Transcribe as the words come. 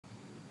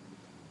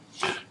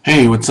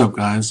Hey, what's up,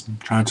 guys?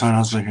 Chinatown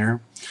Hustler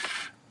here.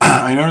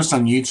 I noticed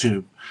on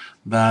YouTube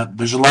that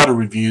there's a lot of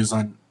reviews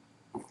on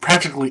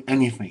practically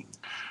anything.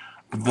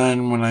 But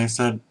then when I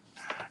said,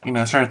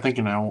 I started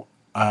thinking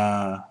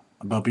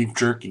about beef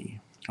jerky.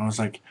 I was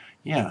like,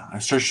 yeah, I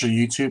searched on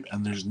YouTube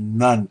and there's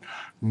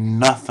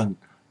nothing,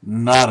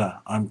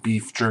 nada on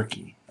beef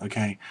jerky.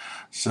 Okay,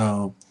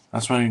 so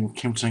that's when I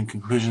came to a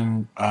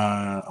conclusion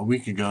a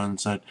week ago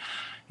and said,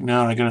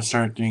 I gotta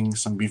start doing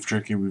some beef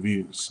jerky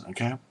reviews.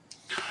 Okay.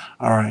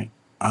 All right.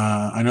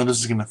 I know this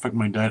is going to affect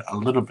my diet a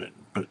little bit,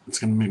 but it's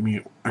going to make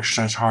me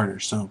exercise harder,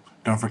 so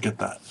don't forget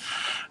that.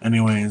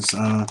 Anyways,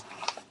 I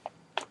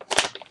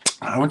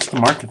went to the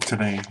market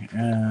today,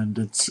 and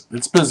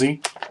it's busy.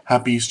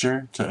 Happy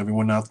Easter to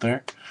everyone out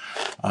there.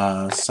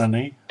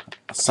 Sunday.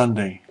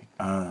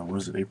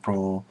 Was it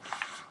April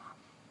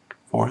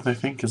 4th? I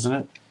think, isn't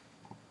it?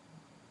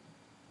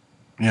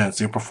 Yeah,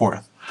 it's April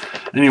 4th.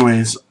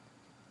 Anyways,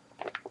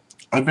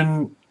 I've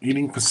been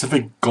eating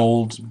Pacific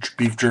Gold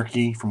beef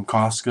jerky from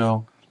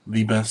Costco,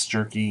 the best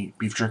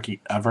beef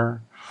jerky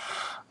ever.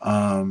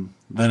 Then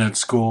at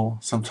school,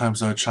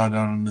 sometimes I'd chow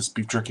down on this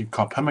beef jerky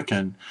called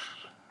pemmican.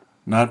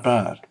 Not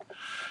bad.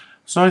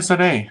 So I said,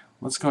 hey,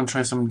 let's go and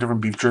try some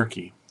different beef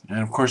jerky. And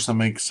of course, I'll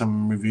make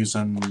some reviews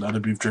on other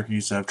beef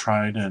jerkies that I've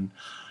tried and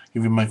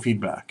give you my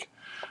feedback.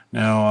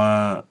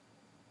 Now,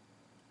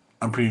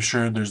 I'm pretty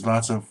sure there's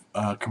lots of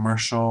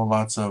commercial,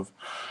 lots of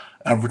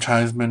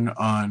advertisement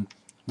on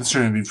this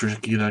certain beef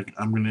jerky that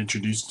I'm going to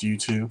introduce you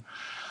to.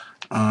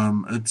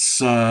 It's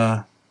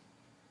the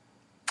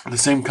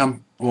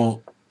same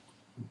well,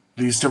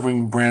 these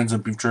different brands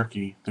of beef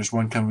jerky. There's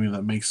one company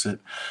that makes it,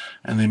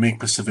 and they make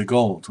Pacific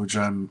Gold, which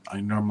I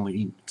normally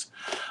eat.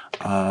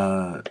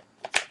 Uh,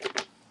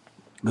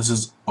 this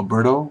is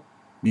Oberto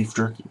beef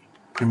jerky,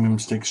 premium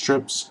steak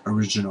strips,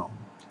 original,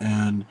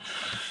 and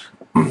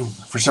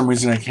for some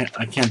reason I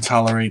can't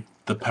tolerate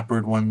the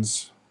peppered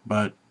ones,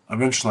 but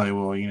eventually I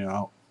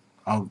will.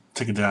 I'll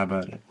take a dab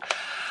at it.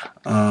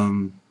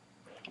 Um,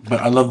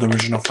 but I love the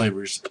original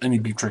flavors. Any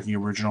beef jerky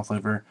original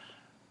flavor,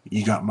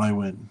 you got my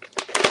win.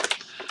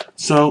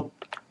 So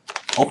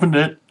opened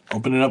it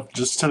up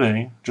just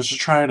today, just to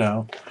try it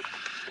out.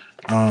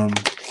 Um,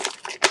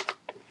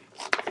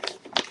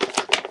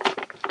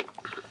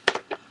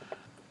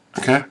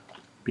 okay,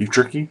 beef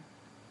jerky.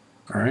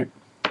 All right.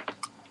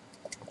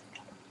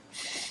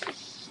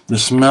 The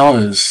smell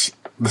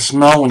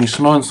when you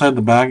smell inside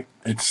the bag,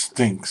 it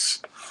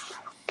stinks.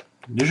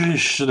 Usually it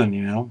shouldn't.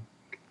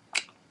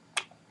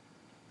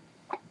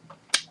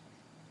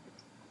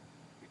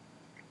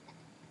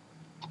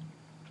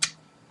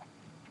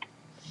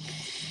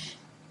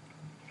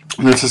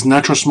 And it says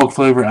natural smoke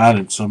flavor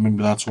added, so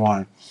maybe that's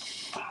why.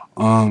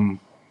 Um,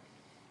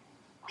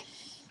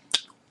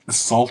 it's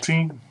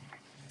salty.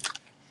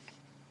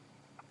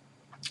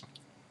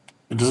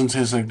 It doesn't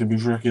taste like the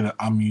beef jerky that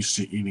I'm used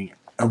to eating.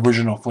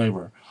 Original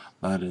flavor,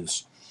 that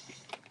is.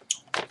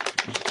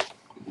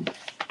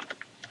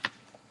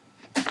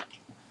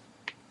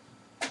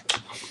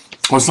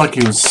 What's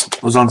lucky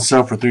was on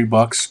sale for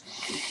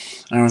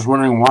 $3, and I was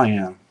wondering why.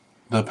 Yeah,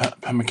 the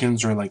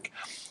pemmicans are like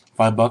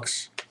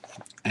 $5,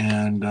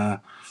 and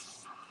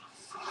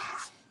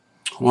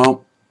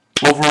well,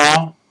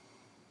 overall,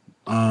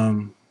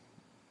 um,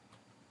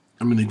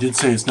 I mean they did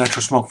say it's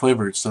natural smoke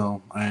flavored,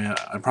 so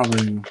I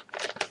probably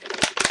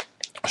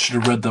should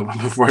have read that one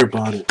before I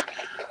bought it.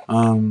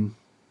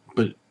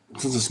 But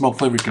since it's smoke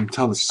flavor, you can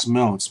tell the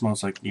smell. It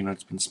smells like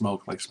it's been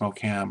smoked, like smoked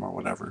ham or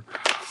whatever.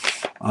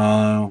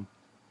 Uh,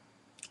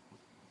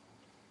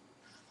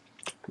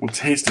 well,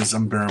 taste is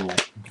unbearable.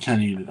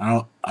 Can't eat it.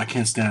 I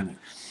can't stand it.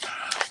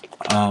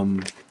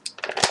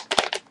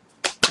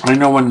 I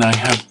know when I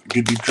have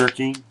good beef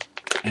jerky,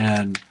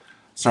 and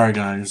sorry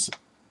guys,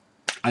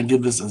 I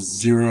give this a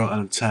 0 out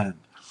of 10.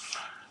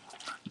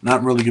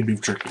 Not really good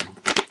beef jerky.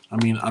 I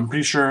mean, I'm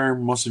pretty sure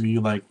most of you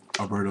like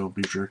Alberto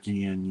beef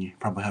jerky, and you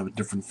probably have a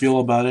different feel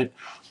about it.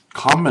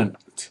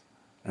 Comment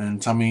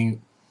and tell me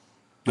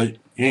that,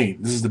 hey,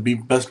 this is the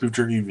best beef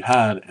jerky you've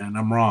had, and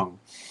I'm wrong.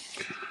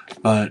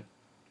 But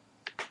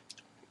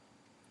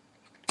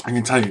I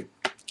can tell you,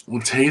 the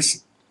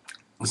taste,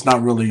 it's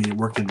not really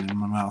working in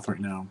my mouth right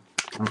now.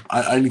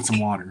 I need some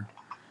water.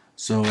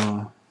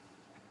 So,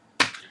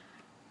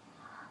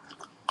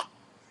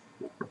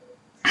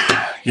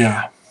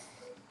 yeah,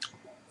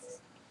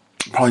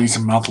 probably need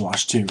some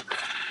mouthwash too.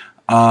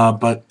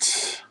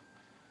 But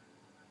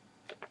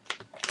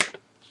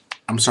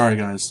I'm sorry,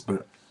 guys,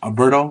 but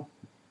Alberto,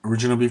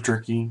 original beef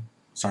jerky,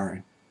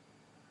 sorry.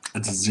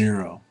 It's a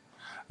 0.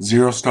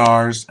 0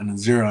 stars and a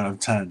 0 out of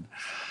 10.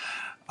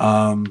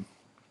 Um,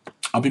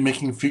 I'll be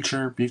making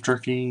future beef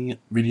jerky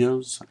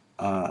videos,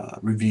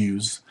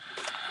 reviews.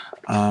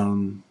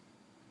 Um,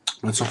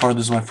 but so far,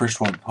 this is my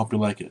first one. Hope you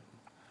like it.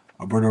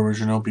 Alberta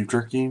Original Beef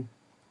Jerky.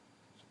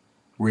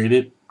 Rate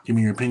it. Give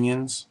me your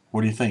opinions.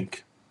 What do you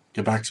think?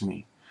 Get back to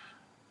me.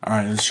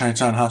 Alright, this is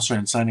Chinatown Hustler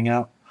and signing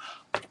out.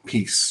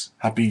 Peace.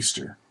 Happy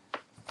Easter.